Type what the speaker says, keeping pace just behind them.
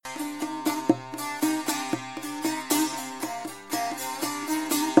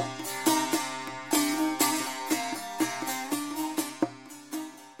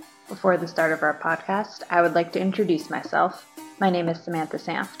Before the start of our podcast, I would like to introduce myself. My name is Samantha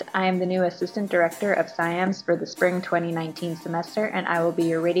Sanft. I am the new Assistant Director of SciAms for the Spring 2019 semester, and I will be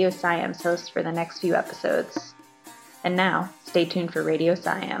your Radio SciAms host for the next few episodes. And now, stay tuned for Radio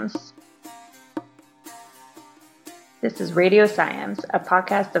SciAms. This is Radio SciAms, a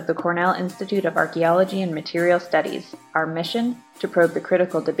podcast of the Cornell Institute of Archaeology and Material Studies. Our mission? To probe the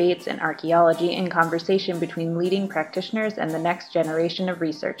critical debates in archaeology in conversation between leading practitioners and the next generation of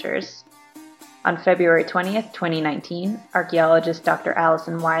researchers. On February 20th, 2019, archaeologist Dr.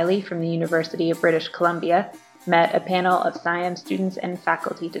 Alison Wiley from the University of British Columbia met a panel of SciAms students and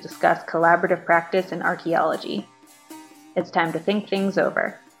faculty to discuss collaborative practice in archaeology. It's time to think things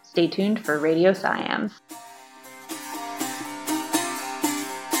over. Stay tuned for Radio SciAms.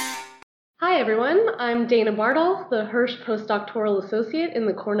 Hi everyone, I'm Dana Bartle, the Hirsch Postdoctoral Associate in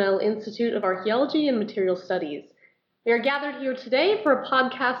the Cornell Institute of Archaeology and Material Studies. We are gathered here today for a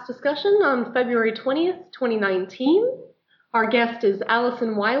podcast discussion on February 20th, 2019. Our guest is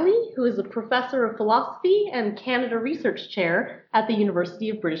Alison Wiley, who is a professor of philosophy and Canada Research Chair at the University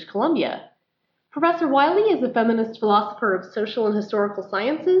of British Columbia. Professor Wiley is a feminist philosopher of social and historical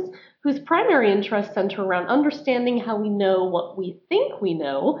sciences whose primary interests center around understanding how we know what we think we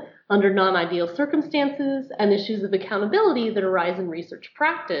know under non-ideal circumstances and issues of accountability that arise in research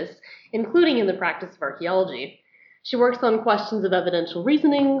practice, including in the practice of archaeology. She works on questions of evidential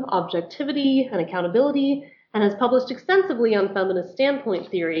reasoning, objectivity, and accountability, and has published extensively on feminist standpoint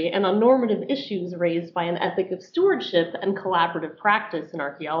theory and on normative issues raised by an ethic of stewardship and collaborative practice in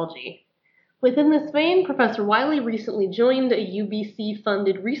archaeology. Within this vein, Professor Wiley recently joined a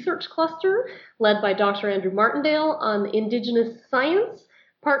UBC-funded research cluster led by Dr. Andrew Martindale on Indigenous science,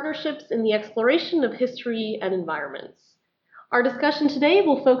 partnerships in the exploration of history and environments. Our discussion today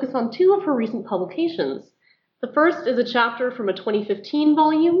will focus on two of her recent publications. The first is a chapter from a 2015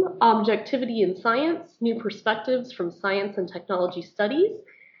 volume, Objectivity in Science, New Perspectives from Science and Technology Studies,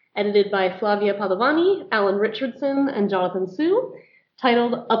 edited by Flavia Padovani, Alan Richardson, and Jonathan Su,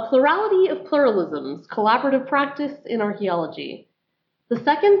 titled A Plurality of Pluralisms, Collaborative Practice in Archaeology. The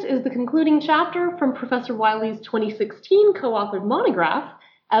second is the concluding chapter from Professor Wiley's 2016 co-authored monograph,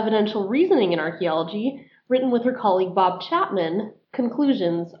 Evidential Reasoning in Archaeology, written with her colleague Bob Chapman,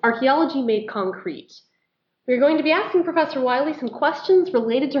 Conclusions, Archaeology Made Concrete. We are going to be asking Professor Wiley some questions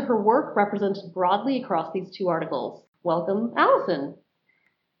related to her work represented broadly across these two articles. Welcome, Alison.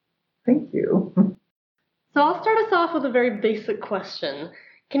 Thank you. So I'll start us off with a very basic question.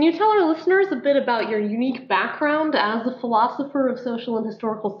 Can you tell our listeners a bit about your unique background as a philosopher of social and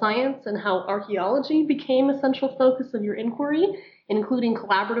historical science and how archaeology became a central focus of your inquiry, including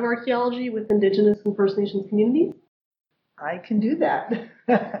collaborative archaeology with Indigenous and First Nations communities? I can do that.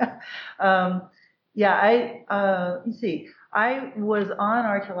 I was on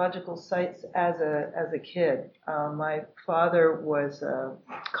archaeological sites as a kid. My father was a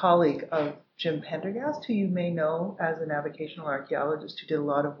colleague of Jim Pendergast, who you may know as a navigational archaeologist who did a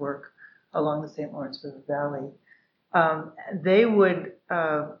lot of work along the St. Lawrence River Valley. They would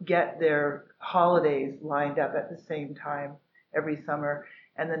get their holidays lined up at the same time every summer,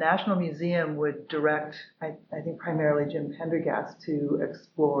 and the National Museum would direct, I think primarily Jim Pendergast, to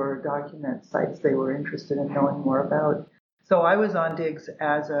explore, document sites they were interested in knowing more about. So I was on digs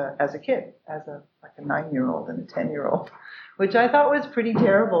as a kid, as a 9-year-old and a 10-year-old, which I thought was pretty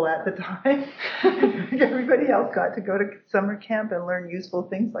terrible at the time. Everybody else got to go to summer camp and learn useful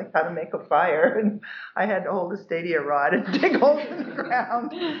things like how to make a fire, and I had to hold a stadia rod and dig holes in the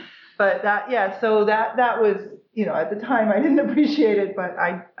ground. But that was, at the time I didn't appreciate it, but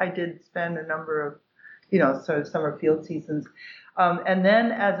I did spend a number of, sort of summer field seasons. And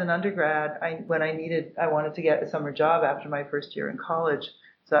then as an undergrad, I wanted to get a summer job after my first year in college.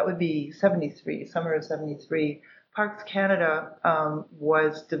 So that would be summer of 73. Parks Canada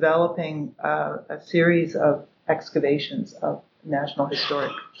was developing a series of excavations of national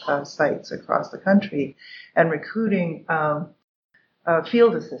historic sites across the country and recruiting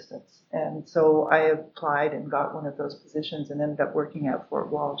field assistants. And so I applied and got one of those positions and ended up working at Fort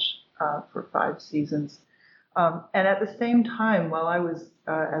Walsh for 5 seasons. And at the same time, while I was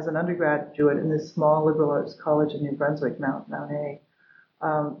as an undergraduate in this small liberal arts college in New Brunswick, Mount A,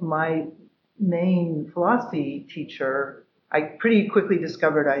 my main philosophy teacher, I pretty quickly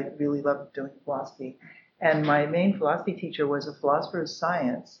discovered I really loved doing philosophy. And my main philosophy teacher was a philosopher of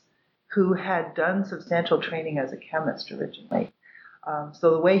science who had done substantial training as a chemist originally.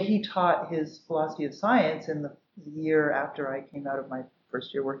 So the way he taught his philosophy of science in the year after I came out of my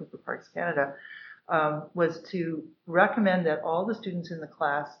first year working for Parks Canada was to recommend that all the students in the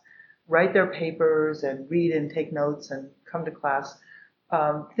class write their papers and read and take notes and come to class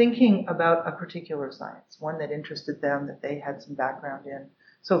thinking about a particular science, one that interested them, that they had some background in.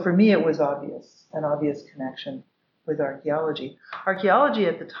 So for me, it was an obvious connection with archaeology. Archaeology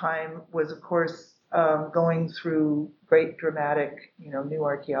at the time was, of course, going through great dramatic, new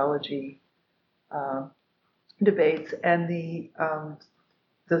archaeology debates, and the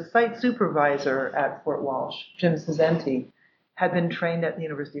site supervisor at Fort Walsh, Jim Cesenti, had been trained at the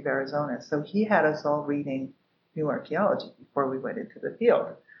University of Arizona, so he had us all reading new archaeology before we went into the field.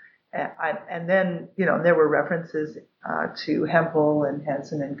 And then, there were references to Hempel and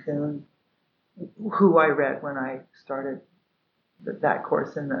Hansen and Kuhn, who I read when I started that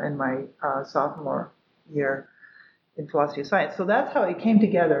course in my sophomore year in philosophy of science. So that's how it came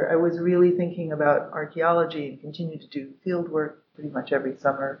together. I was really thinking about archaeology and continued to do field work pretty much every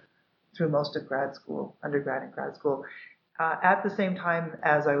summer through most of grad school, undergrad and grad school, at the same time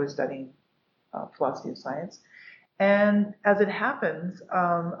as I was studying philosophy of science. And as it happens,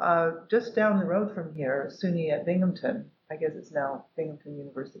 just down the road from here, SUNY at Binghamton, I guess it's now Binghamton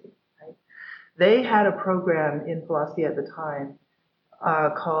University, right? They had a program in philosophy at the time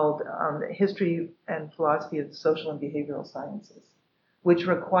called History and Philosophy of Social and Behavioral Sciences, which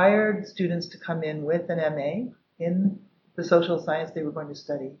required students to come in with an MA in the social science they were going to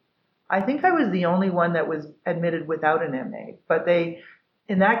study. I think I was the only one that was admitted without an MA, but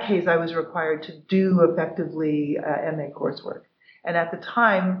in that case, I was required to do effectively MA coursework. And at the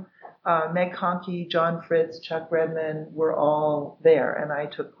time, Meg Conkey, John Fritz, Chuck Redman were all there, and I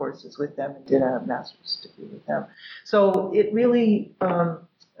took courses with them and did a master's degree with them. So it really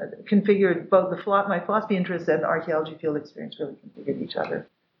configured both my philosophy interests and archaeology field experience really configured each other.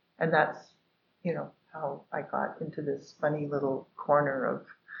 And that's, how I got into this funny little corner of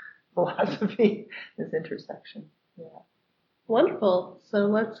philosophy, this intersection. Yeah. Wonderful. So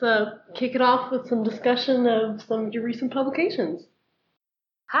let's kick it off with some discussion of some of your recent publications.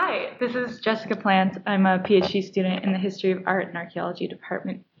 Hi, this is Jessica Plant. I'm a PhD student in the History of Art and Archaeology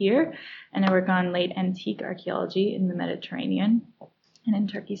department here, and I work on late antique archaeology in the Mediterranean and in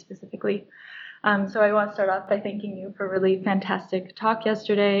Turkey specifically. So I want to start off by thanking you for a really fantastic talk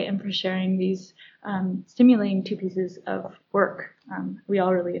yesterday and for sharing these stimulating two pieces of work. We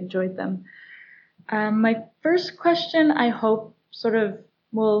all really enjoyed them. My first question, I hope, sort of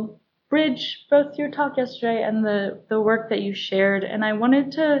will bridge both your talk yesterday and the work that you shared. And I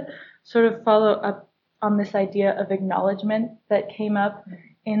wanted to sort of follow up on this idea of acknowledgement that came up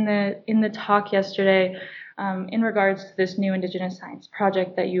in the talk yesterday in regards to this new Indigenous science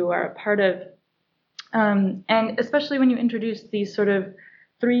project that you are a part of. And especially when you introduced these sort of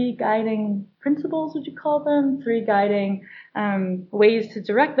three guiding principles, would you call them? Three guiding ways to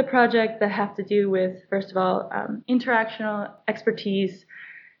direct the project that have to do with, first of all, interactional expertise,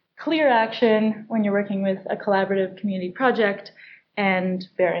 clear action when you're working with a collaborative community project, and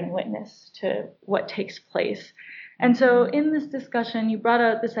bearing witness to what takes place. And so in this discussion, you brought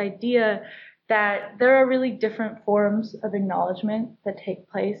out this idea that there are really different forms of acknowledgement that take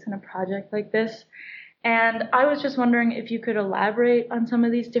place in a project like this. And I was just wondering if you could elaborate on some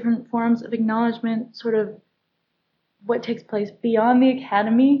of these different forms of acknowledgement, sort of what takes place beyond the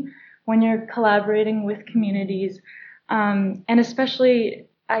academy when you're collaborating with communities. And especially,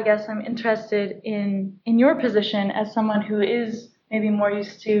 I guess I'm interested in your position as someone who is maybe more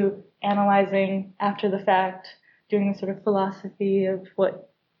used to analyzing after the fact, doing the sort of philosophy of what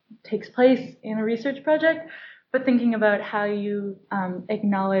takes place in a research project, but thinking about how you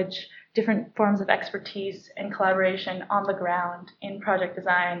acknowledge different forms of expertise and collaboration on the ground in project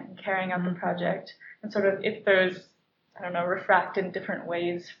design and carrying out the project, and sort of if those, refract in different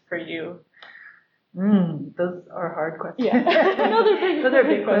ways for you. Those are hard questions. Yeah. Those are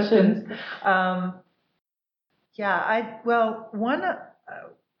big questions.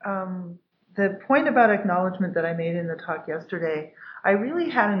 The point about acknowledgement that I made in the talk yesterday, I really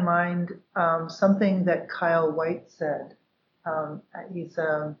had in mind something that Kyle White said. He's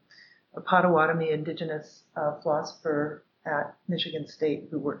a Potawatomi indigenous philosopher at Michigan State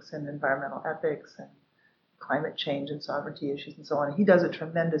who works in environmental ethics and climate change and sovereignty issues and so on. He does a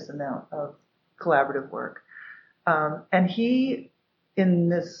tremendous amount of collaborative work. And he, in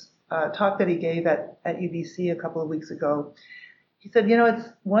this talk that he gave at UBC a couple of weeks ago, he said,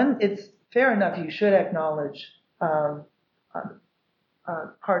 it's fair enough, you should acknowledge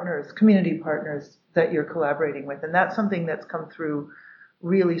partners, community partners that you're collaborating with. And that's something that's come through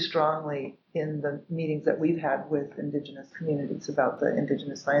really strongly in the meetings that we've had with Indigenous communities about the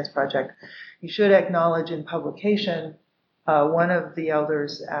Indigenous Science Project. You should acknowledge in publication, one of the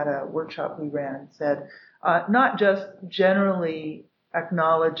elders at a workshop we ran said, not just generally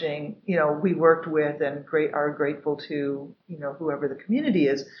acknowledging, we worked with and are grateful to, whoever the community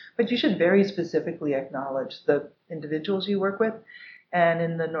is, but you should very specifically acknowledge the individuals you work with. And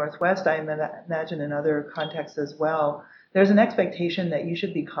in the Northwest, I imagine in other contexts as well, there's an expectation that you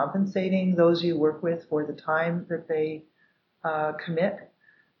should be compensating those you work with for the time that they commit.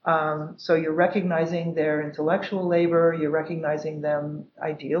 So you're recognizing their intellectual labor, you're recognizing them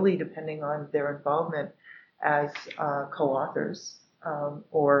ideally, depending on their involvement, as co-authors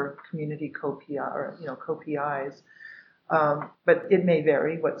or community co-PI or co-PIs. But it may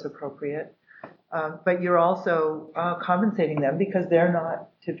vary what's appropriate. But you're also compensating them because they're not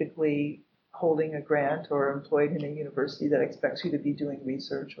typically holding a grant or employed in a university that expects you to be doing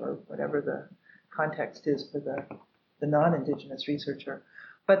research or whatever the context is for the non-Indigenous researcher.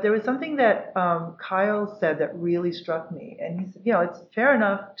 But there was something that Kyle said that really struck me. And he said, it's fair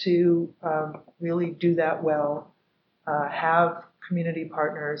enough to really do that well, have community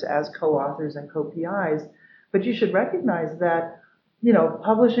partners as co-authors and co-PIs, but you should recognize that,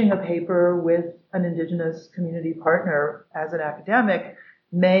 publishing a paper with an Indigenous community partner as an academic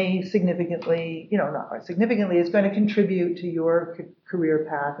may significantly, not quite significantly, is going to contribute to your career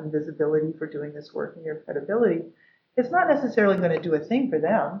path and visibility for doing this work and your credibility. It's not necessarily going to do a thing for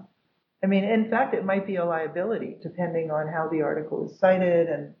them. I mean, in fact, it might be a liability depending on how the article is cited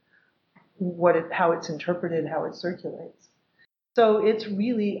and how it's interpreted, how it circulates. So it's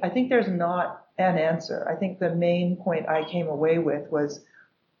really, I think there's not an answer. I think the main point I came away with was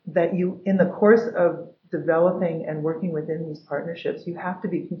that in the course of developing and working within these partnerships, you have to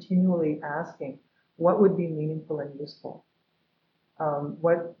be continually asking what would be meaningful and useful.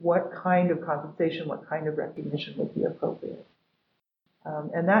 What kind of compensation, what kind of recognition would be appropriate?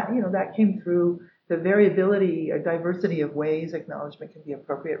 And that came through the variability, a diversity of ways acknowledgement can be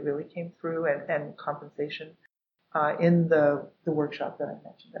appropriate really came through, and compensation in the workshop that I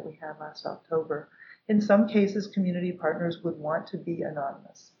mentioned that we had last October. In some cases, community partners would want to be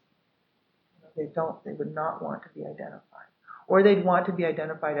anonymous. They would not want to be identified. Or they'd want to be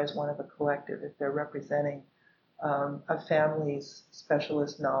identified as one of a collective if they're representing a family's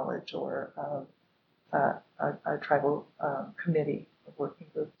specialist knowledge or a tribal committee of working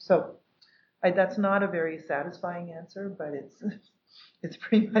group. So that's not a very satisfying answer, but it's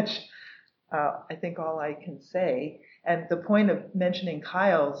pretty much, I think, all I can say. And the point of mentioning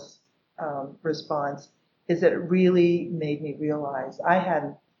Kyle's response is that it really made me realize I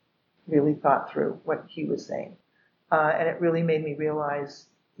hadn't really thought through what he was saying. And it really made me realize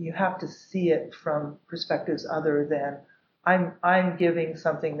you have to see it from perspectives other than I'm giving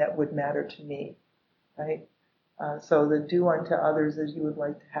something that would matter to me, right? So the do unto others as you would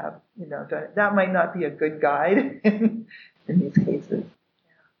like to have, done. That might not be a good guide in these cases.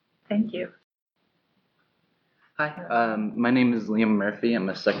 Thank you. Hi, my name is Liam Murphy. I'm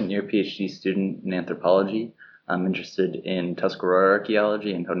a second-year PhD student in anthropology. I'm interested in Tuscarora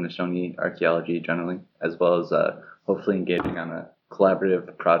archaeology and Haudenosaunee archaeology generally, as well as hopefully engaging on a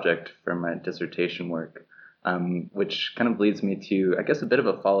collaborative project for my dissertation work, which kind of leads me to, I guess, a bit of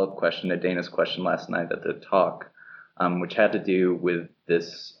a follow-up question to Dana's question last night at the talk, which had to do with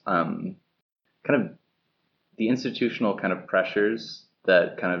this kind of the institutional kind of pressures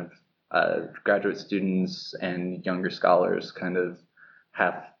that kind of graduate students and younger scholars kind of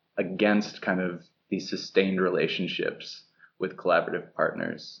have against kind of these sustained relationships with collaborative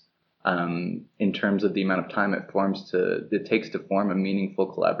partners, in terms of the amount of time it takes to form a meaningful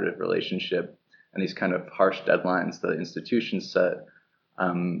collaborative relationship, and these kind of harsh deadlines that institutions set.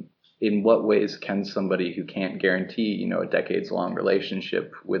 In what ways can somebody who can't guarantee, a decades-long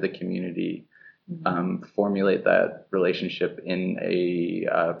relationship with a community formulate that relationship in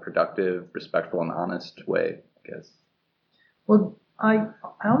a productive, respectful, and honest way, I guess? Well, I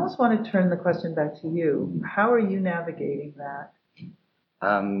almost want to turn the question back to you. How are you navigating that?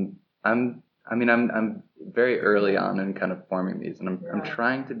 I'm very early on in kind of forming these, and I'm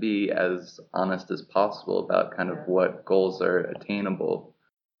trying to be as honest as possible about kind of what goals are attainable.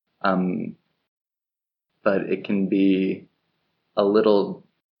 But it can be a little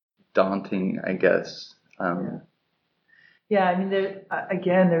daunting, I guess. Yeah, I mean,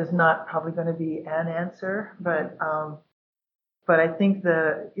 there's not probably going to be an answer, but I think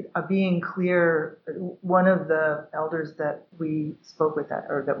being clear, one of the elders that we spoke with that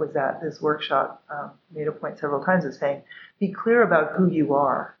was at this workshop made a point several times of saying, be clear about who you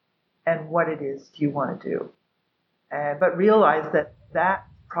are and what it is you want to do. But realize that that's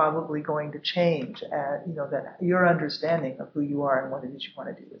probably going to change, that your understanding of who you are and what it is you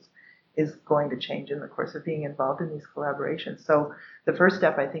want to do is going to change in the course of being involved in these collaborations. So the first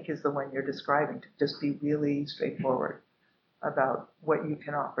step, I think, is the one you're describing, to just be really straightforward. about what you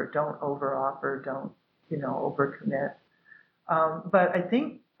can offer. Don't over-offer, don't, overcommit. But I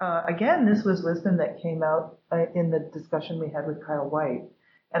think, again, this was wisdom that came out in the discussion we had with Kyle White.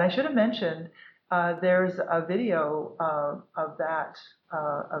 And I should have mentioned, there's a video of that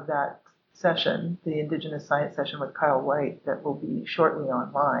session, the Indigenous Science session with Kyle White, that will be shortly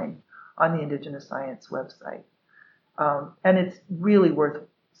online on the Indigenous Science website. And it's really worth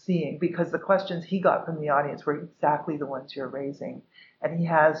seeing because the questions he got from the audience were exactly the ones you're raising. And he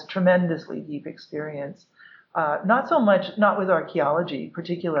has tremendously deep experience, not with archaeology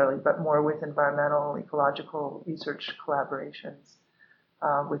particularly, but more with environmental, ecological research collaborations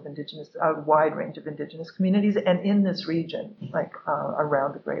with a wide range of Indigenous communities and in this region, like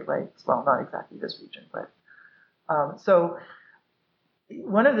around the Great Lakes. Well, not exactly this region, but so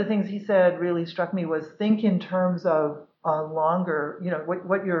one of the things he said really struck me was think in terms of longer,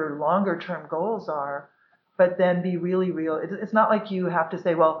 what your longer term goals are, but then be really real. It's not like you have to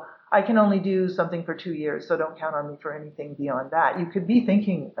say, well, I can only do something for 2 years, so don't count on me for anything beyond that. You could be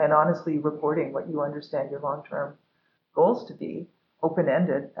thinking and honestly reporting what you understand your long term goals to be,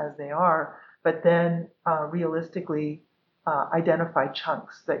 open-ended as they are, but then realistically identify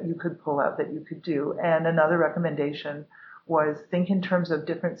chunks that you could pull out that you could do. And another recommendation was think in terms of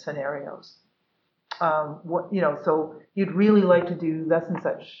different scenarios. So you'd really like to do thus and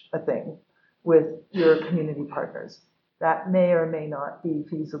such a thing with your community partners. That may or may not be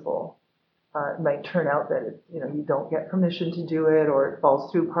feasible. It might turn out that you don't get permission to do it, or it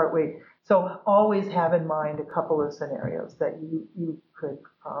falls through partway. So always have in mind a couple of scenarios that you could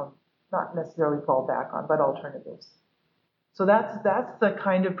not necessarily fall back on, but alternatives. So that's the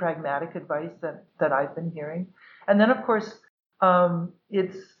kind of pragmatic advice that I've been hearing. And then of course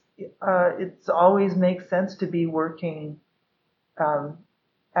it's always makes sense to be working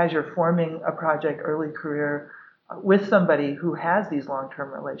as you're forming a project early career with somebody who has these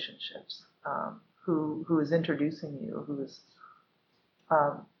long-term relationships, who is introducing you, who is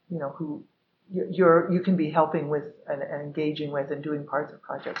who you can be helping with and engaging with and doing parts of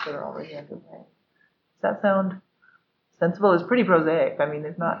projects that are already underway. Does that sound sensible? It's pretty prosaic. I mean,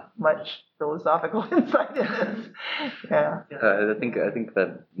 there's not much philosophical insight in this. Yeah. I think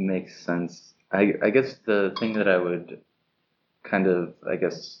that makes sense. I guess the thing that I would kind of,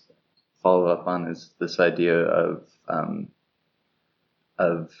 follow up on is this idea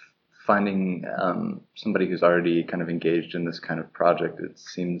of finding somebody who's already kind of engaged in this kind of project. It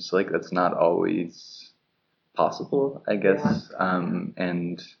seems like that's not always possible, I guess. Yeah.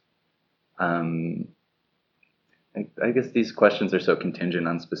 I guess these questions are so contingent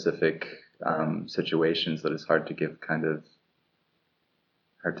on specific situations that it's hard to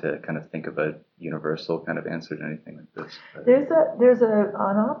think of a universal kind of answer to anything like this. But There's an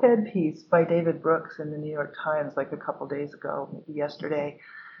op-ed piece by David Brooks in the New York Times like a couple days ago, maybe yesterday,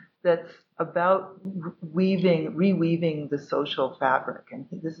 that's about reweaving the social fabric, and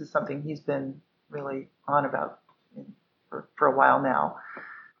this is something he's been really on about for a while now.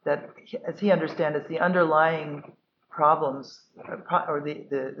 That, as he understands, it's the underlying problems, or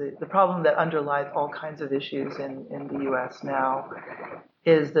the problem that underlies all kinds of issues in the U.S. now,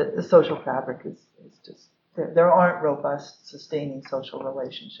 is that the social fabric is just there aren't robust, sustaining social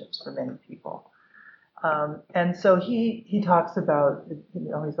relationships for many people. And so he talks about,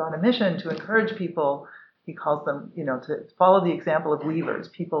 he's on a mission to encourage people. He calls them, to follow the example of weavers,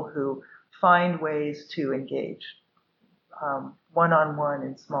 people who find ways to engage one-on-one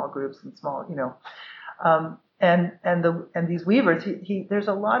in small groups and small, and these weavers. There's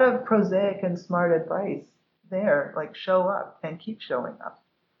a lot of prosaic and smart advice there, like show up and keep showing up.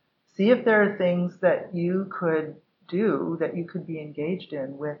 See if there are things that you could do, that you could be engaged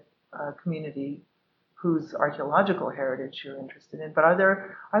in with a community whose archaeological heritage you're interested in. But are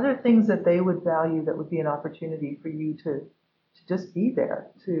there things that they would value that would be an opportunity for you to just be there,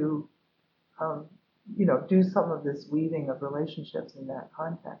 to do some of this weaving of relationships in that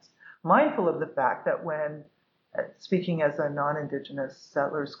context? Mindful of the fact that when, speaking as a non-Indigenous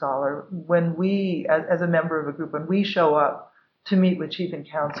settler scholar, when we, as a member of a group, when we show up to meet with chief and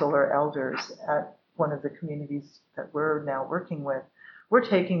council or elders at one of the communities that we're now working with, we're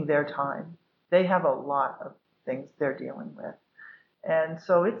taking their time. They have a lot of things they're dealing with. And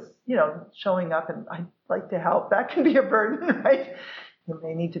so it's, showing up and I'd like to help. That can be a burden, right? You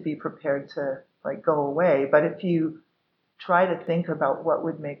may need to be prepared to go away. But if you try to think about what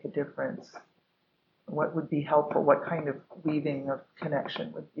would make a difference, what would be helpful, what kind of weaving of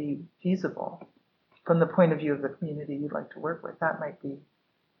connection would be feasible from the point of view of the community you'd like to work with, that might be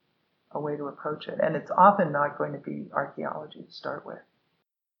a way to approach it. And it's often not going to be archaeology to start with.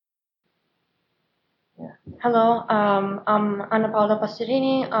 Yeah. Hello, I'm Anna Paola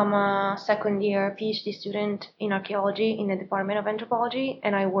Pastorini. I'm a second year PhD student in archaeology in the Department of Anthropology,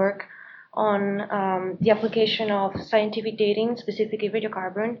 and I work on the application of scientific dating, specifically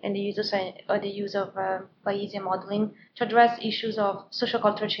radiocarbon, and the use of Bayesian modeling to address issues of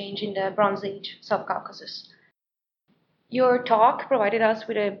sociocultural change in the Bronze Age South-Caucasus. Your talk provided us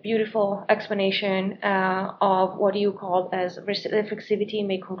with a beautiful explanation of what you call as reflexivity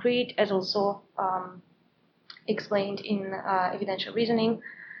made concrete, as also explained in evidential reasoning.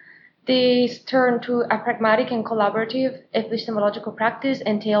 This turn to a pragmatic and collaborative epistemological practice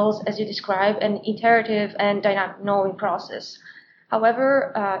entails, as you describe, an iterative and dynamic knowing process.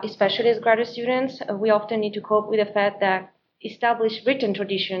 However, especially as graduate students, we often need to cope with the fact that established written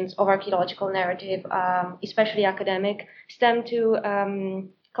traditions of archaeological narrative, especially academic, stem to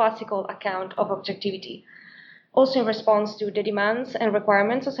classical account of objectivity, also in response to the demands and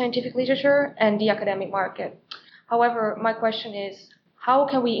requirements of scientific literature and the academic market. However, my question is, how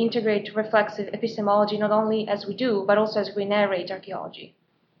can we integrate reflexive epistemology not only as we do, but also as we narrate archaeology?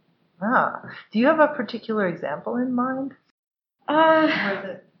 Do you have a particular example in mind?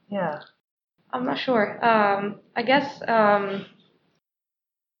 Yeah. I'm not sure. I guess I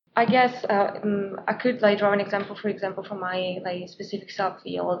could draw an example, for example, from my specific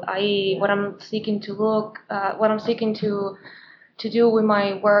subfield. What I'm seeking to do with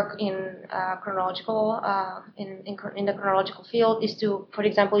my work in chronological in the chronological field is to, for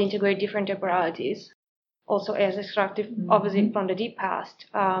example, integrate different temporalities, also as extractive, obviously from the deep past.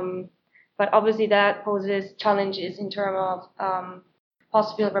 But obviously that poses challenges in terms of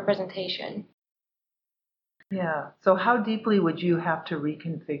possible representation. Yeah. So how deeply would you have to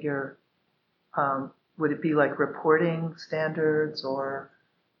reconfigure? Would it be like reporting standards or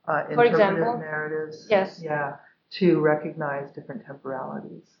interpretive narratives? Yes. Yeah. To recognize different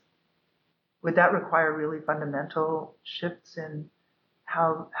temporalities. Would that require really fundamental shifts in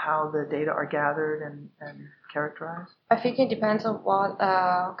how the data are gathered and characterized? I think it depends on what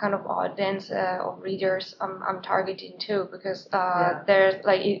kind of audience of readers I'm targeting too, because there's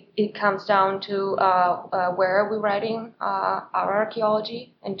it comes down to where we're writing our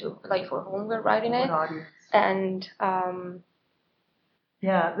archaeology and to for whom we're writing it. What audience? And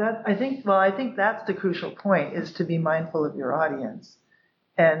I think that's the crucial point, is to be mindful of your audience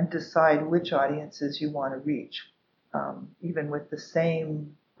and decide which audiences you want to reach. Even with the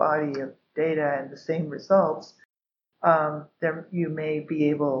same body of data and the same results, there you may be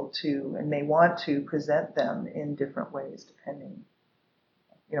able to and may want to present them in different ways, depending,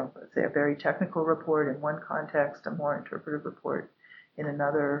 let's say a very technical report in one context, a more interpretive report in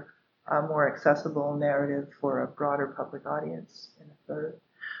another, a more accessible narrative for a broader public audience in a third.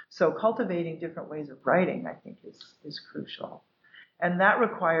 So cultivating different ways of writing, I think, is crucial. And that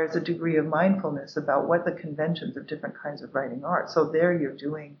requires a degree of mindfulness about what the conventions of different kinds of writing are. So there you're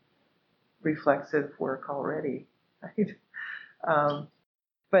doing reflexive work already, right?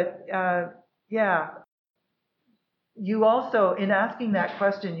 You also, in asking that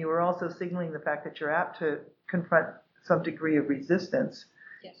question, you were also signaling the fact that you're apt to confront some degree of resistance.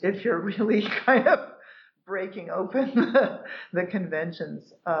 Yes. If you're really kind of breaking open the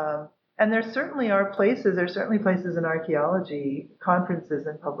conventions. And there certainly places in archaeology, conferences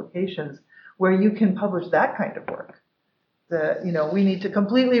and publications, where you can publish that kind of work. We need to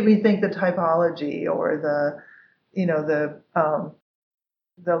completely rethink the typology or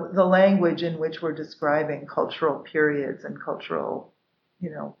the language in which we're describing cultural periods and cultural,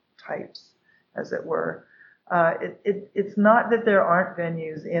 types, as it were. It's not that there aren't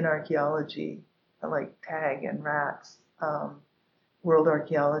venues in archaeology like TAG and RATS, World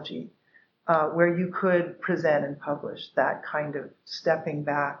Archaeology, where you could present and publish that kind of stepping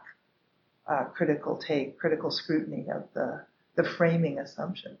back, critical scrutiny of the framing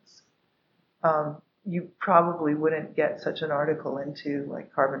assumptions. You probably wouldn't get such an article into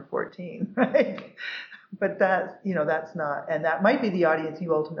Carbon 14, right? But that's not, and that might be the audience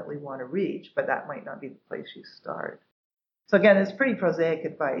you ultimately want to reach, but that might not be the place you start. So again, it's pretty prosaic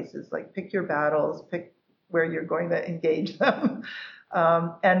advice. It's pick your battles, pick where you're going to engage them.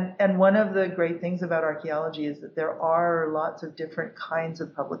 And one of the great things about archaeology is that there are lots of different kinds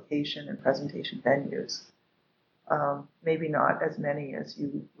of publication and presentation venues. Maybe not as many as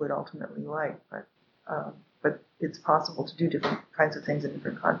you would ultimately like, but it's possible to do different kinds of things in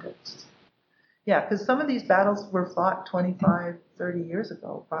different contexts. Yeah, because some of these battles were fought 25, 30 years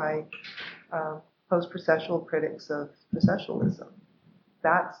ago by post-processual critics of processualism.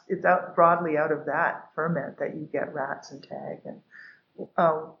 It's broadly out of that ferment that you get RATS and TAG. And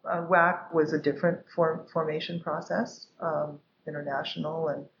WAC was a different formation process,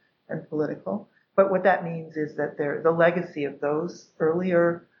 international and political. But what that means is that the legacy of those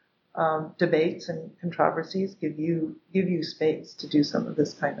earlier debates and controversies give you space to do some of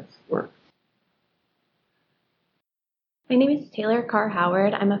this kind of work. My name is Taylor Carr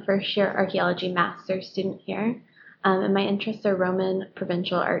Howard. I'm a first-year archaeology master's student here, and my interests are Roman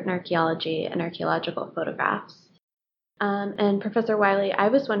provincial art and archaeology and archaeological photographs. And Professor Wiley, I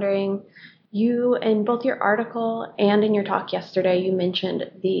was wondering, you, in both your article and in your talk yesterday, you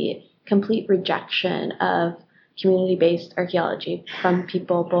mentioned the complete rejection of community-based archaeology from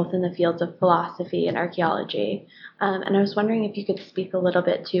people both in the fields of philosophy and archaeology. And I was wondering if you could speak a little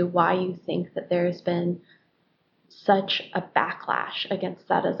bit to why you think that there's been such a backlash against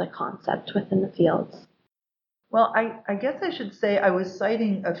that as a concept within the fields. Well, I guess I should say I was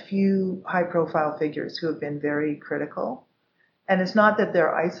citing a few high-profile figures who have been very critical. And it's not that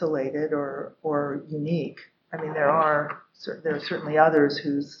they're isolated or unique. I mean, there are certainly others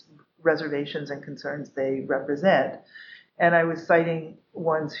whose reservations and concerns they represent. And I was citing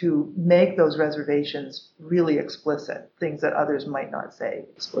ones who make those reservations really explicit, things that others might not say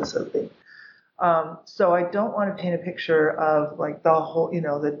explicitly. So I don't want to paint a picture of like the whole,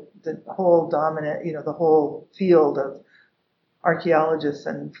 the whole dominant, the whole field of archaeologists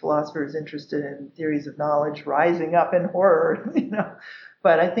and philosophers interested in theories of knowledge rising up in horror,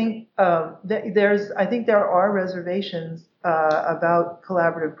 But I think there are reservations about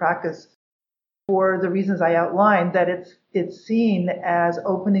collaborative practice for the reasons I outlined. That it's seen as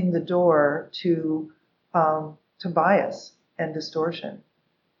opening the door to bias and distortion,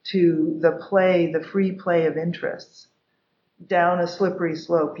 to the free play of interests. Down a slippery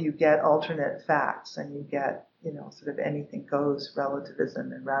slope, you get alternate facts, and you get sort of anything goes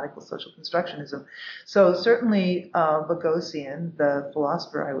relativism and radical social constructionism. So certainly Boghossian, the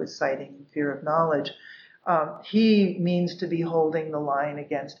philosopher I was citing in Fear of Knowledge, he means to be holding the line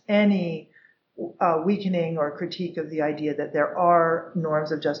against any weakening or critique of the idea that there are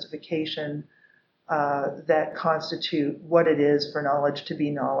norms of justification that constitute what it is for knowledge to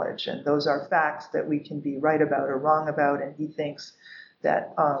be knowledge. And those are facts that we can be right about or wrong about. And he thinks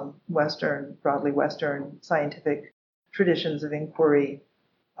that broadly Western scientific traditions of inquiry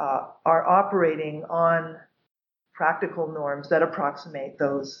are operating on practical norms that approximate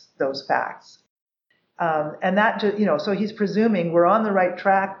those facts. And that, so he's presuming we're on the right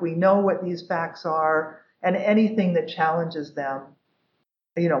track, we know what these facts are, and anything that challenges them,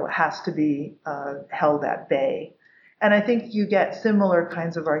 has to be held at bay. And I think you get similar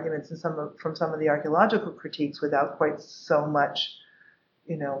kinds of arguments from some of the archaeological critiques without quite so much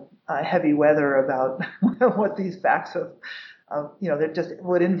heavy weather about what these facts they just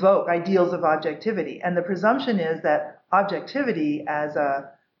would invoke ideals of objectivity. And the presumption is that objectivity as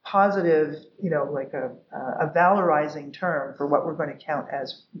a positive, like a valorizing term for what we're going to count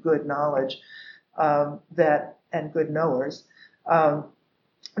as good knowledge, and good knowers,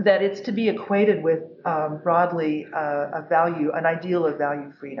 that it's to be equated with broadly an ideal of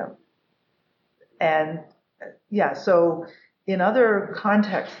value freedom. And so in other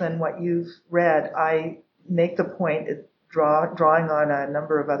contexts than what you've read, I make the point, drawing on a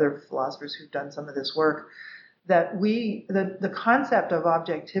number of other philosophers who've done some of this work, that the concept of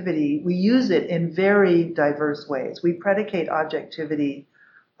objectivity, we use it in very diverse ways. We predicate objectivity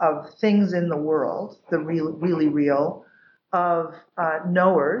of things in the world, the really real, of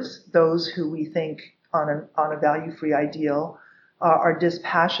knowers, those who we think on a value-free ideal, are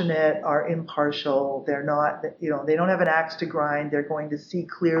dispassionate, are impartial. They're not, they don't have an axe to grind. They're going to see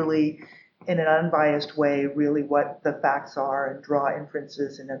clearly in an unbiased way really what the facts are and draw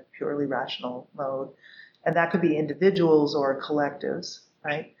inferences in a purely rational mode. And that could be individuals or collectives,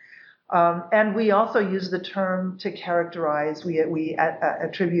 right? And we also use the term to characterize, we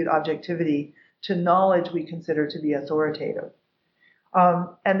attribute objectivity to knowledge we consider to be authoritative.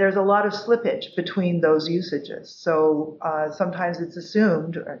 And there's a lot of slippage between those usages. So sometimes it's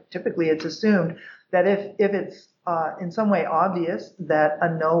assumed, or typically it's assumed, that if it's in some way obvious that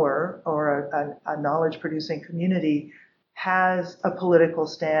a knower or a knowledge-producing community has a political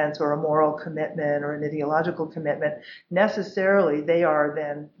stance or a moral commitment or an ideological commitment, necessarily they are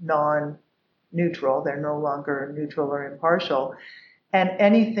then non-neutral. They're no longer neutral or impartial. And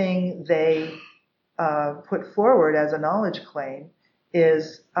anything they put forward as a knowledge claim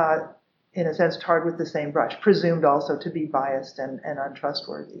is, in a sense, tarred with the same brush, presumed also to be biased and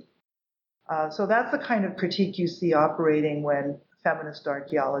untrustworthy. So that's the kind of critique you see operating when feminist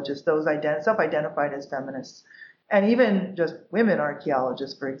archaeologists, those self-identified as feminists, and even just women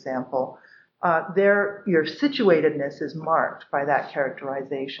archaeologists, for example, your situatedness is marked by that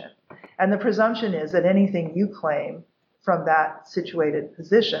characterization. And the presumption is that anything you claim from that situated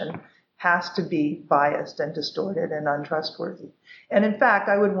position has to be biased and distorted and untrustworthy. And in fact,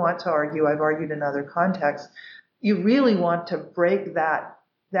 I would want to argue, I've argued in other contexts, you really want to break that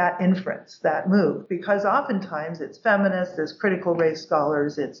inference, that move, because oftentimes it's feminists, it's critical race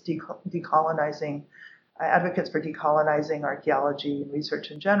scholars, it's decolonizing, advocates for decolonizing archaeology and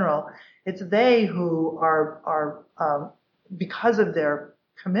research in general. It's they who are because of their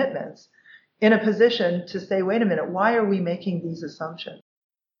commitments, in a position to say, wait a minute, why are we making these assumptions?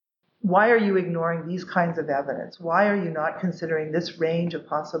 Why are you ignoring these kinds of evidence? Why are you not considering this range of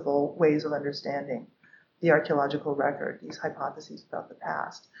possible ways of understanding the archaeological record, these hypotheses about the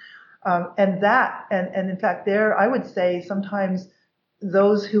past? And in fact, I would say sometimes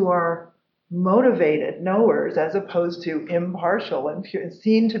those who are motivated knowers, as opposed to impartial and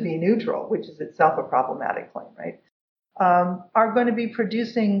seen to be neutral, which is itself a problematic claim, right, are going to be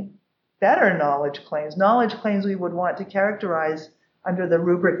producing better knowledge claims we would want to characterize under the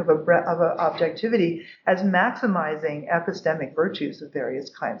rubric of objectivity as maximizing epistemic virtues of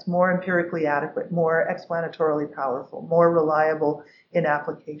various kinds, more empirically adequate, more explanatorily powerful, more reliable in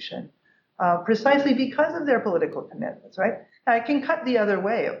application, precisely because of their political commitments, right? Now, it can cut the other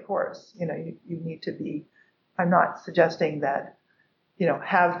way, of course. You need to be, I'm not suggesting that,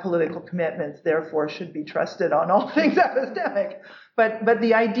 have political commitments, therefore should be trusted on all things epistemic. But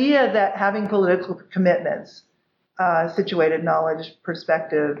the idea that having political commitments, situated knowledge,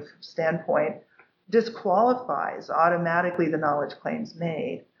 perspective, standpoint, disqualifies automatically the knowledge claims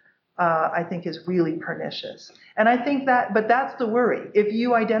made, I think is really pernicious. And I think but that's the worry. If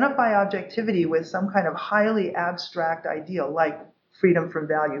you identify objectivity with some kind of highly abstract ideal, like freedom from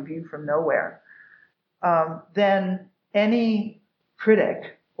value, view from nowhere, then any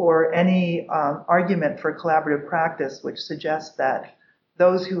critic or any argument for collaborative practice which suggests that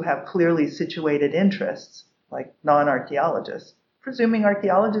those who have clearly situated interests, like non-archaeologists, presuming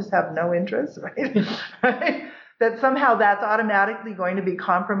archaeologists have no interests, right? Right? That somehow that's automatically going to be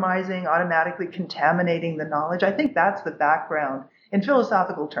compromising, automatically contaminating the knowledge. I think that's the background. In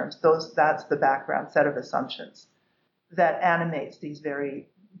philosophical terms, that's the background set of assumptions that animates these very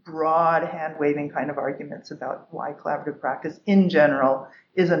broad, hand-waving kind of arguments about why collaborative practice in general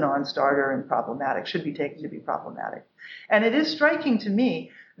is a non-starter and problematic, should be taken to be problematic. And it is striking to me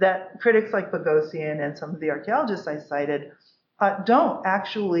that critics like Boghossian and some of the archaeologists I cited don't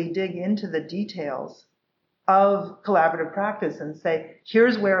actually dig into the details of collaborative practice and say,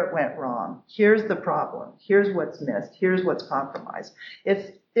 here's where it went wrong, here's the problem, here's what's missed, here's what's compromised.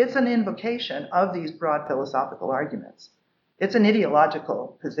 It's an invocation of these broad philosophical arguments. It's an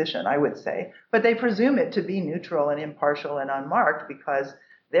ideological position, I would say, but they presume it to be neutral and impartial and unmarked because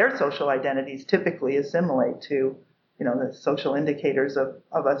their social identities typically assimilate to, the social indicators of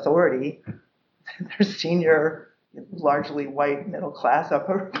authority. They're senior, largely white, middle class,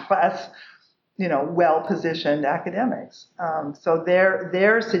 upper class, well-positioned academics. So their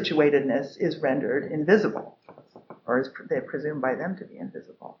situatedness is rendered invisible, or is they're presumed by them to be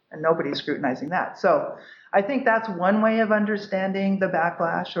invisible, and nobody's scrutinizing that. So I think that's one way of understanding the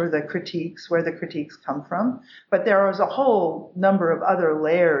backlash or the critiques, where the critiques come from. But there is a whole number of other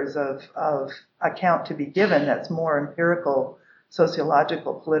layers of account to be given that's more empirical,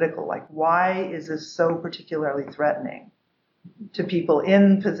 sociological, political, like why is this so particularly threatening to people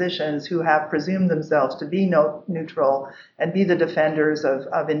in positions who have presumed themselves to be neutral and be the defenders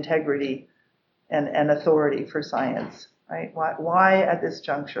of integrity and authority for science, right? Why at this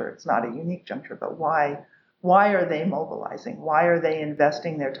juncture? It's not a unique juncture, but why are they mobilizing? Why are they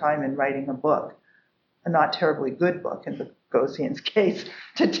investing their time in writing a book, a not terribly good book in Boghossian's case,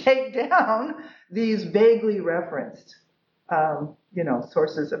 to take down these vaguely referenced,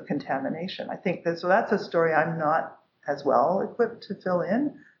 sources of contamination? I think so that's a story I'm not as well equipped to fill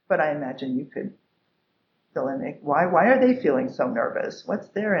in, but I imagine you could fill in. Why are they feeling so nervous? What's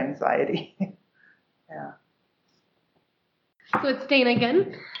their anxiety? Yeah. So it's Dana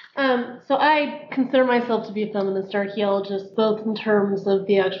again. So I consider myself to be a feminist archaeologist, both in terms of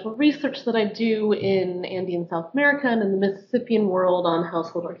the actual research that I do in Andean South America and in the Mississippian world on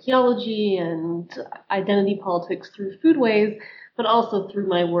household archaeology and identity politics through foodways, but also through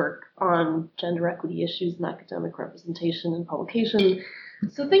my work on gender equity issues and academic representation and publication.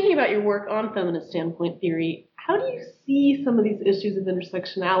 So thinking about your work on feminist standpoint theory, how do you see some of these issues of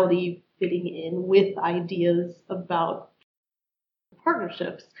intersectionality fitting in with ideas about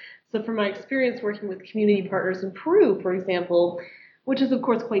partnerships? So from my experience working with community partners in Peru, for example, which is of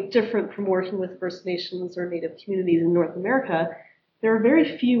course quite different from working with First Nations or Native communities in North America, there are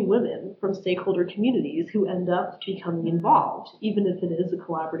very few women from stakeholder communities who end up becoming involved, even if it is a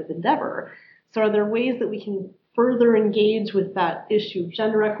collaborative endeavor. So are there ways that we can further engage with that issue of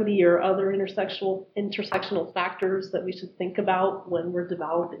gender equity or other intersectional factors that we should think about when we're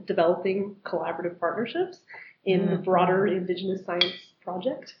developing collaborative partnerships in the broader Indigenous science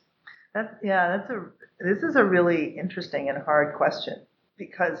project? This is a really interesting and hard question,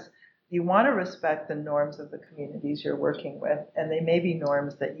 because you want to respect the norms of the communities you're working with, and they may be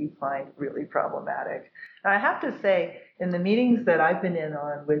norms that you find really problematic. And I have to say, in the meetings that I've been in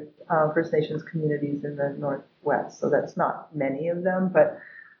on with First Nations communities in the Northwest, so that's not many of them, but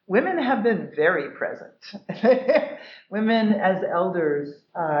women have been very present. Women as elders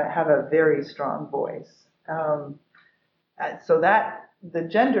have a very strong voice. So that the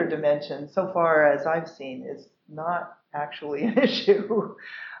gender dimension, so far as I've seen, is not actually an issue.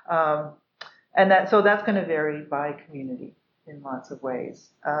 So that's going to vary by community in lots of ways.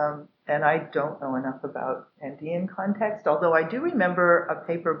 And I don't know enough about Andean context, although I do remember a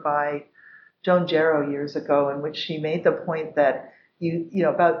paper by Joan Jarrow years ago in which she made the point that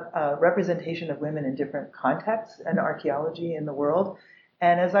about representation of women in different contexts and archaeology in the world.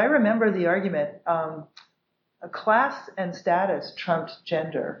 And as I remember the argument, class and status trumped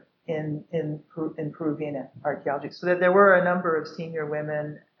gender in Peruvian archaeology, so that there were a number of senior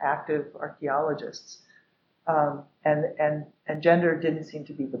women active archaeologists, and gender didn't seem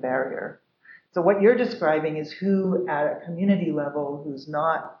to be the barrier. So what you're describing is who at a community level who's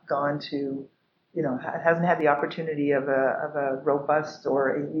not gone to, hasn't had the opportunity of a robust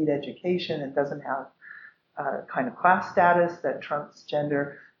or elite education and doesn't have a kind of class status that trumps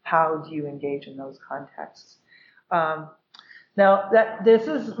gender. How do you engage in those contexts? Now, this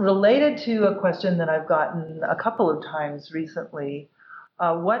is related to a question that I've gotten a couple of times recently.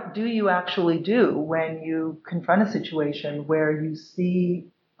 What do you actually do when you confront a situation where you see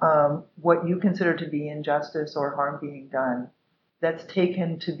what you consider to be injustice or harm being done that's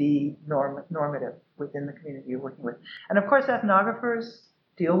taken to be normative within the community you're working with? And of course, ethnographers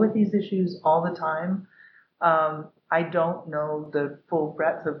deal with these issues all the time. I don't know the full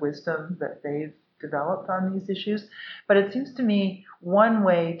breadth of wisdom that they've developed on these issues, but it seems to me one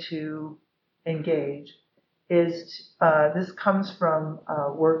way to engage is, this comes from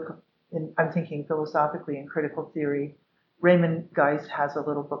work I'm thinking philosophically in critical theory. Raymond Geist has a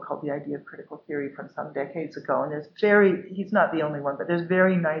little book called The Idea of Critical Theory from some decades ago, and he's not the only one, but there's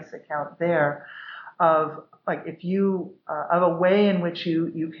very nice account there of of a way in which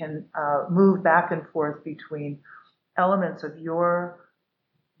you can move back and forth between elements of your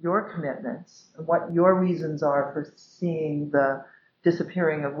commitments, what your reasons are for seeing the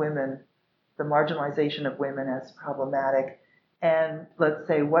disappearing of women, the marginalization of women as problematic, and let's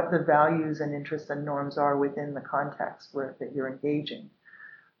say what the values and interests and norms are within the context that you're engaging.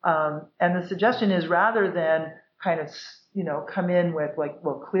 And the suggestion is, rather than kind of, come in with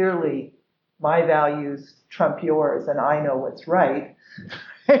clearly my values trump yours and I know what's right.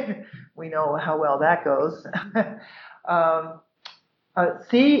 We know how well that goes.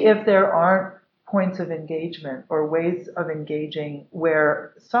 See if there aren't points of engagement or ways of engaging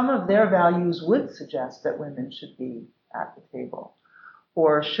where some of their values would suggest that women should be at the table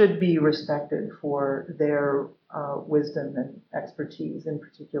or should be respected for their wisdom and expertise in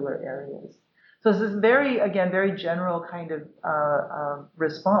particular areas. So this is very general kind of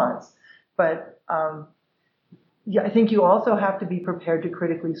response. But I think you also have to be prepared to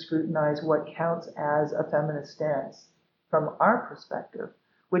critically scrutinize what counts as a feminist stance from our perspective,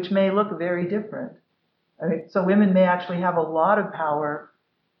 which may look very different. So women may actually have a lot of power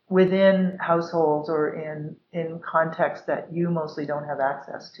within households or in contexts that you mostly don't have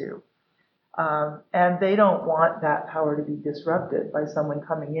access to. And they don't want that power to be disrupted by someone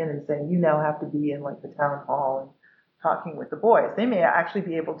coming in and saying, you now have to be in the town hall and talking with the boys. They may actually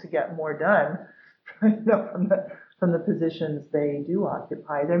be able to get more done from the positions they do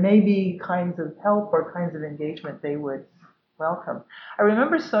occupy. There may be kinds of help or kinds of engagement they would welcome. I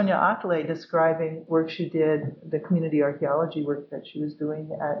remember Sonia Atle describing work she did, the community archaeology work that she was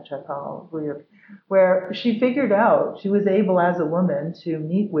doing at Çatalhöyük, where she figured out she was able as a woman to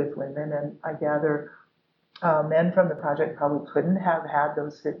meet with women, and I gather men from the project probably couldn't have had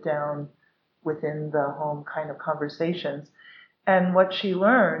those sit down within the home kind of conversations. And what she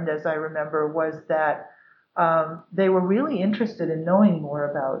learned, as I remember, was that they were really interested in knowing more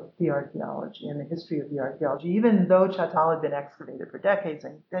about the archaeology and the history of the archaeology, even though Çatal had been excavated for decades,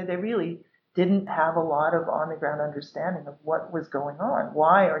 and they really didn't have a lot of on-the-ground understanding of what was going on,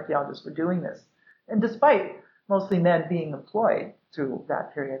 why archaeologists were doing this, and despite mostly men being employed through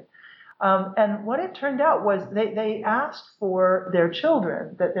that period. And what it turned out was they asked for their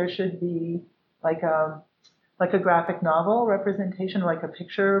children that there should be like a graphic novel representation, like a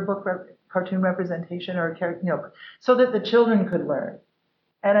picture book cartoon representation or so that the children could learn.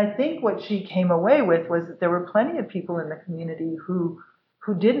 And I think what she came away with was that there were plenty of people in the community who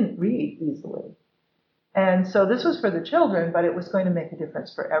didn't read easily. And so this was for the children, but it was going to make a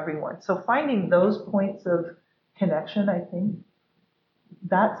difference for everyone. So finding those points of connection, I think,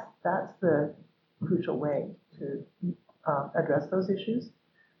 that's the crucial way to address those issues.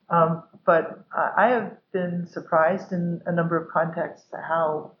 But I have been surprised in a number of contexts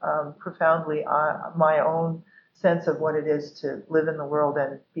how profoundly my own sense of what it is to live in the world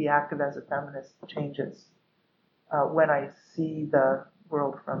and be active as a feminist changes when I see the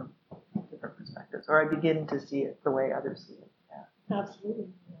world from different perspectives, or I begin to see it the way others see it. Yeah. Absolutely.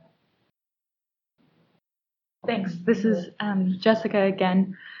 Thanks. This is Jessica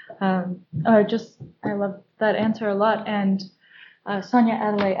again. I love that answer a lot. And Sonia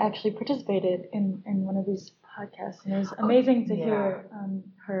Adelaide actually participated in one of these podcasts, and it was amazing to hear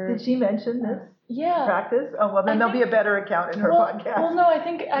her. Did she mention this? Yeah. Practice? Oh, well, then there'll be a better account in her podcast. Well, no, I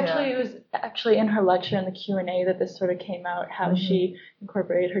think actually it was actually in her lecture in the Q&A that this sort of came out, how she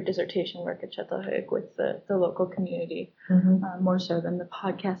incorporated her dissertation work at Çatalhöyük with the local community, more so than the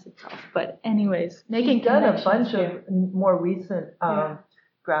podcast itself. But anyways, she's done a bunch of more recent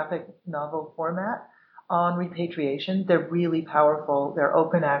graphic novel format on repatriation. They're really powerful. They're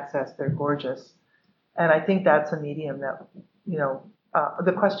open access. They're gorgeous. And I think that's a medium that,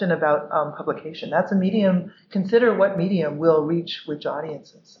 the question about publication, that's a medium. Consider what medium will reach which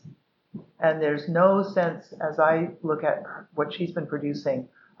audiences. And there's no sense, as I look at what she's been producing,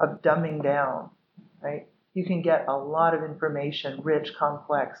 of dumbing down, right? You can get a lot of information, rich,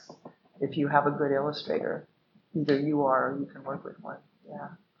 complex, if you have a good illustrator. Either you are or you can work with one. Yeah.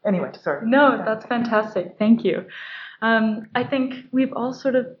 Anyway, sorry. No, that's fantastic. Thank you. I think we've all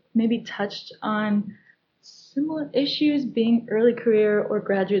sort of maybe touched on similar issues being early career or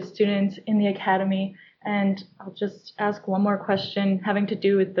graduate students in the academy. And I'll just ask one more question having to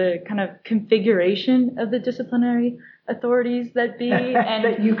do with the kind of configuration of the disciplinary authorities that be and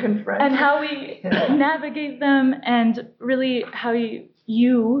that you confront and how we navigate them, and really how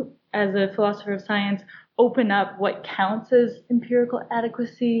you as a philosopher of science open up what counts as empirical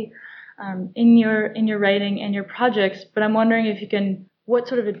adequacy in your writing and your projects. But I'm wondering if you can, what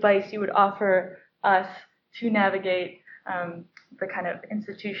sort of advice you would offer us to navigate the kind of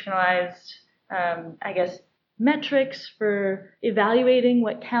institutionalized, metrics for evaluating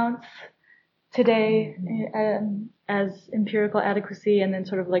what counts today as empirical adequacy, and then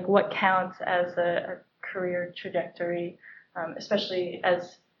sort of like what counts as a career trajectory, especially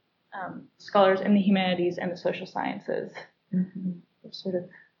as scholars in the humanities and the social sciences. Sort of.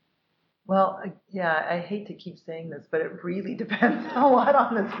 Well, I hate to keep saying this, but it really depends a lot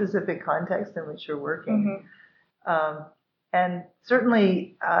on the specific context in which you're working. And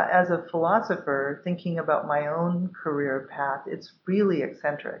certainly, as a philosopher, thinking about my own career path, it's really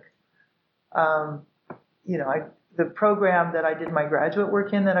eccentric. The program that I did my graduate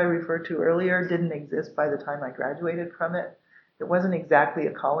work in that I referred to earlier didn't exist by the time I graduated from it. It wasn't exactly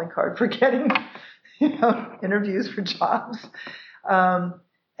a calling card for getting, interviews for jobs.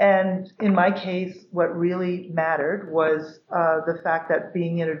 And in my case, what really mattered was the fact that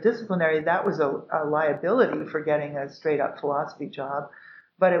being interdisciplinary, that was a liability for getting a straight-up philosophy job,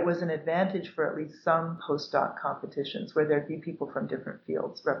 but it was an advantage for at least some postdoc competitions where there'd be people from different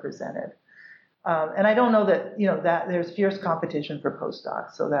fields represented. And I don't know that, that there's fierce competition for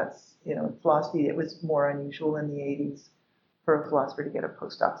postdocs. So that's, philosophy, it was more unusual in the 80s for a philosopher to get a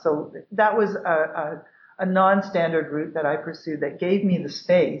postdoc. So that was a non-standard route that I pursued that gave me the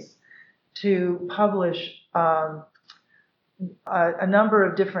space to publish a number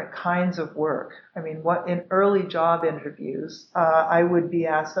of different kinds of work. I mean, in early job interviews, I would be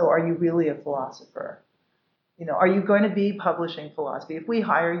asked, so are you really a philosopher? Are you going to be publishing philosophy? If we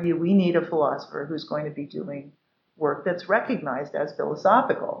hire you, we need a philosopher who's going to be doing work that's recognized as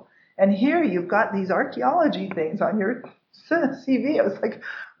philosophical. And here you've got these archaeology things on your CV. I was like,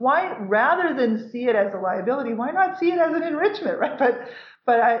 why, rather than see it as a liability, why not see it as an enrichment, right?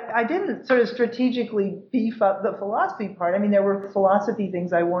 But I didn't sort of strategically beef up the philosophy part. I mean, there were philosophy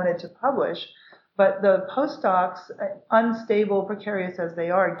things I wanted to publish, but the postdocs, unstable, precarious as they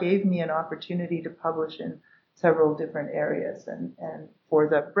are, gave me an opportunity to publish in several different areas and for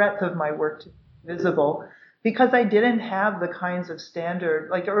the breadth of my work to be visible, because I didn't have the kinds of standard,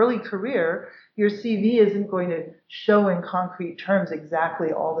 like early career, your CV isn't going to show in concrete terms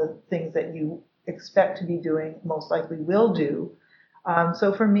exactly all the things that you expect to be doing, most likely will do.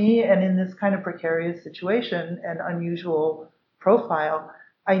 So for me, and in this kind of precarious situation and unusual profile,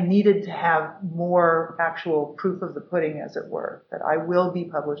 I needed to have more actual proof of the pudding, as it were, that I will be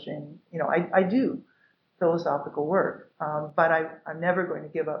publishing. I do philosophical work, but I'm never going to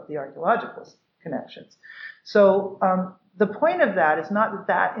give up the archaeological connections. So the point of that is not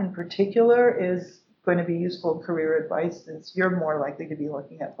that in particular is going to be useful career advice, since you're more likely to be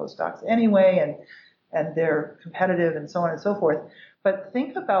looking at postdocs anyway, and they're competitive and so on and so forth. But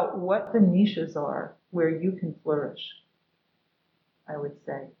think about what the niches are where you can flourish, I would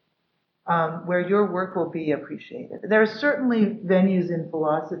say, where your work will be appreciated. There are certainly venues in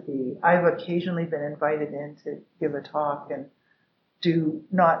philosophy. I've occasionally been invited in to give a talk and do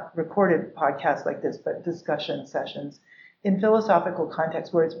not recorded podcasts like this, but discussion sessions in philosophical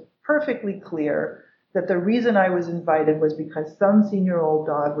context where it's perfectly clear that the reason I was invited was because some senior old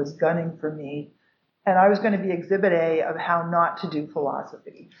dog was gunning for me, and I was going to be exhibit A of how not to do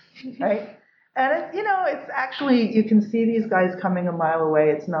philosophy, right? And it's actually, you can see these guys coming a mile away.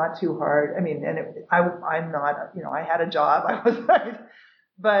 It's not too hard. I mean, I'm not, I had a job. I was right.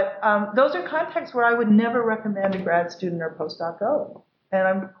 But those are contexts where I would never recommend a grad student or postdoc go. And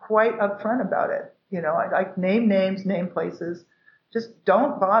I'm quite upfront about it. I name names, name places. Just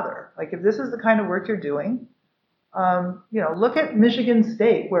don't bother. Like, if this is the kind of work you're doing, look at Michigan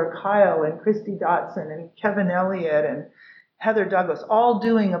State, where Kyle and Christy Dotson and Kevin Elliott and Heather Douglas, all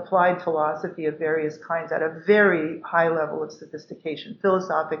doing applied philosophy of various kinds at a very high level of sophistication,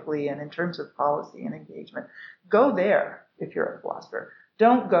 philosophically and in terms of policy and engagement. Go there if you're a philosopher.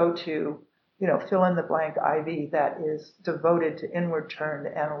 Don't go to, fill in the blank Ivy that is devoted to inward turned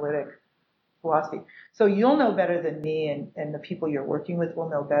analytic philosophy. So you'll know better than me, and the people you're working with will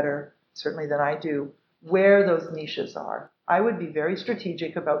know better, certainly than I do, where those niches are. I would be very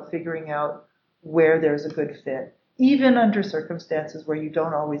strategic about figuring out where there's a good fit, even under circumstances where you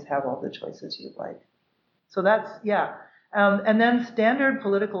don't always have all the choices you'd like. So that's, yeah. And then standard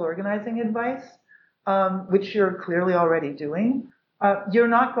political organizing advice, which you're clearly already doing. You're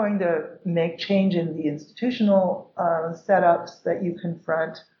not going to make change in the institutional setups that you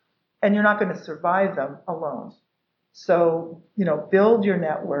confront, and you're not going to survive them alone. So, build your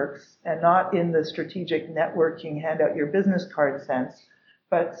networks, and not in the strategic networking, hand out your business card sense,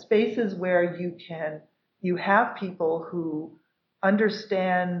 but spaces where you have people who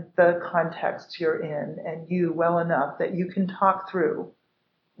understand the context you're in and you well enough that you can talk through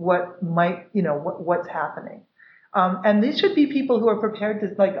what might, what's happening. And these should be people who are prepared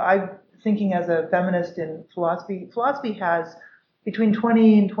to, I'm thinking as a feminist in philosophy has between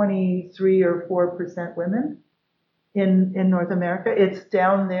 20 and 23 or 4% women in North America. It's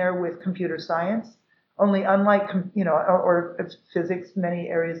down there with computer science. Only unlike, or physics, many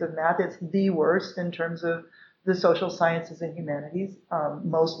areas of math, it's the worst in terms of the social sciences and humanities.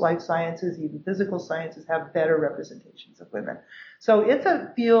 Most life sciences, even physical sciences, have better representations of women. So it's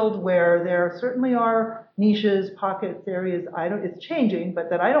a field where there certainly are niches, pockets, areas. It's changing, but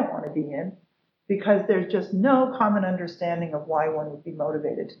that I don't want to be in, because there's just no common understanding of why one would be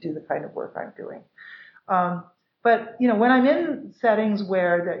motivated to do the kind of work I'm doing. But, when I'm in settings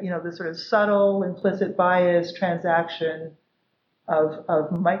where the sort of subtle, implicit bias, transaction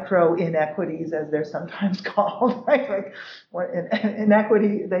of micro inequities, as they're sometimes called, right? Like, what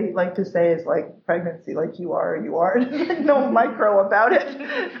inequity, they like to say, is like pregnancy, like you are. There's no micro about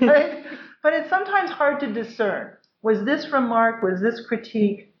it, right? But it's sometimes hard to discern. Was this remark? Was this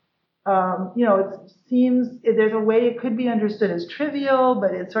critique? It seems there's a way it could be understood as trivial,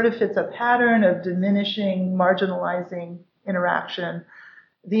 but it sort of fits a pattern of diminishing, marginalizing interaction.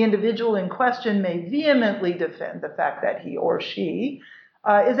 The individual in question may vehemently defend the fact that he or she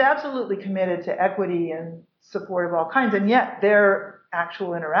is absolutely committed to equity and support of all kinds, and yet their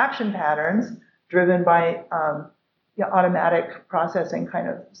actual interaction patterns, driven by automatic processing kind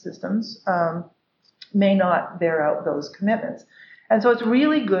of systems, may not bear out those commitments. And so it's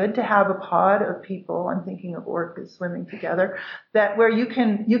really good to have a pod of people, I'm thinking of Orc as swimming together, that where you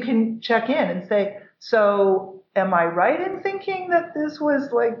can check in and say, so am I right in thinking that this was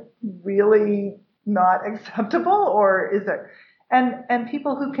like really not acceptable, or is it? And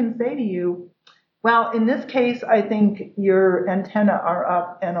people who can say to you, well, in this case, I think your antennae are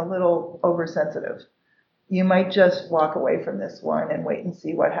up and a little oversensitive. You might just walk away from this one and wait and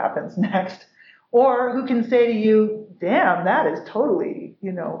see what happens next. Or who can say to you, damn, that is totally,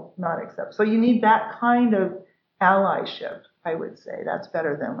 not acceptable. So you need that kind of allyship, I would say. That's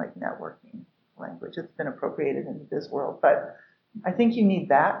better than like networking language. It's been appropriated in this world. But I think you need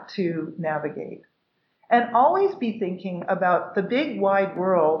that to navigate. And always be thinking about the big, wide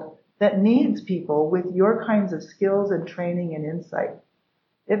world that needs people with your kinds of skills and training and insight.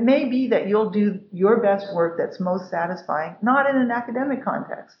 It may be that you'll do your best work that's most satisfying, not in an academic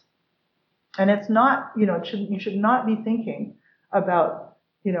context. And it's not, you should not be thinking about,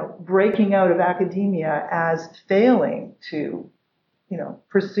 breaking out of academia as failing to,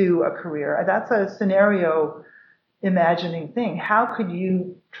 pursue a career. That's a scenario imagining thing. How could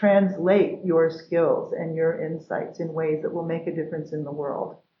you translate your skills and your insights in ways that will make a difference in the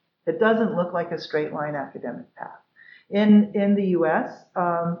world that doesn't look like a straight line academic path? In the U.S.,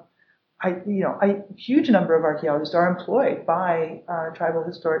 a huge number of archaeologists are employed by tribal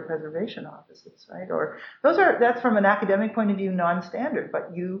historic preservation offices, right? Or that's from an academic point of view non-standard,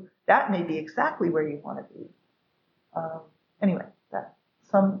 but that may be exactly where you want to be. Anyway,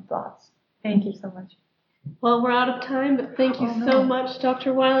 some thoughts. Thank you so much. Well, we're out of time, but thank you so much,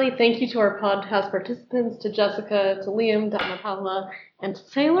 Dr. Wiley. Thank you to our podcast participants, to Jessica, to Liam, to Ana Paula, and to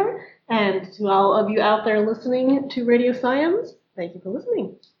Taylor, and to all of you out there listening to Radio Science. Thank you for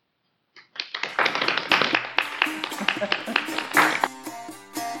listening.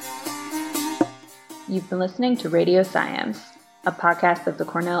 You've been listening to Radio Science, a podcast of the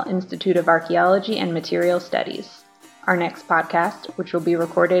Cornell Institute of Archaeology and Material Studies. Our next podcast, which will be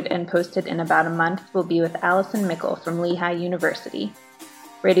recorded and posted in about a month, will be with Allison Mickle from Lehigh University.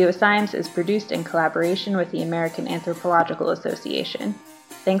 Radio Science is produced in collaboration with the American Anthropological Association.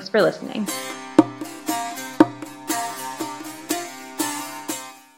 Thanks for listening.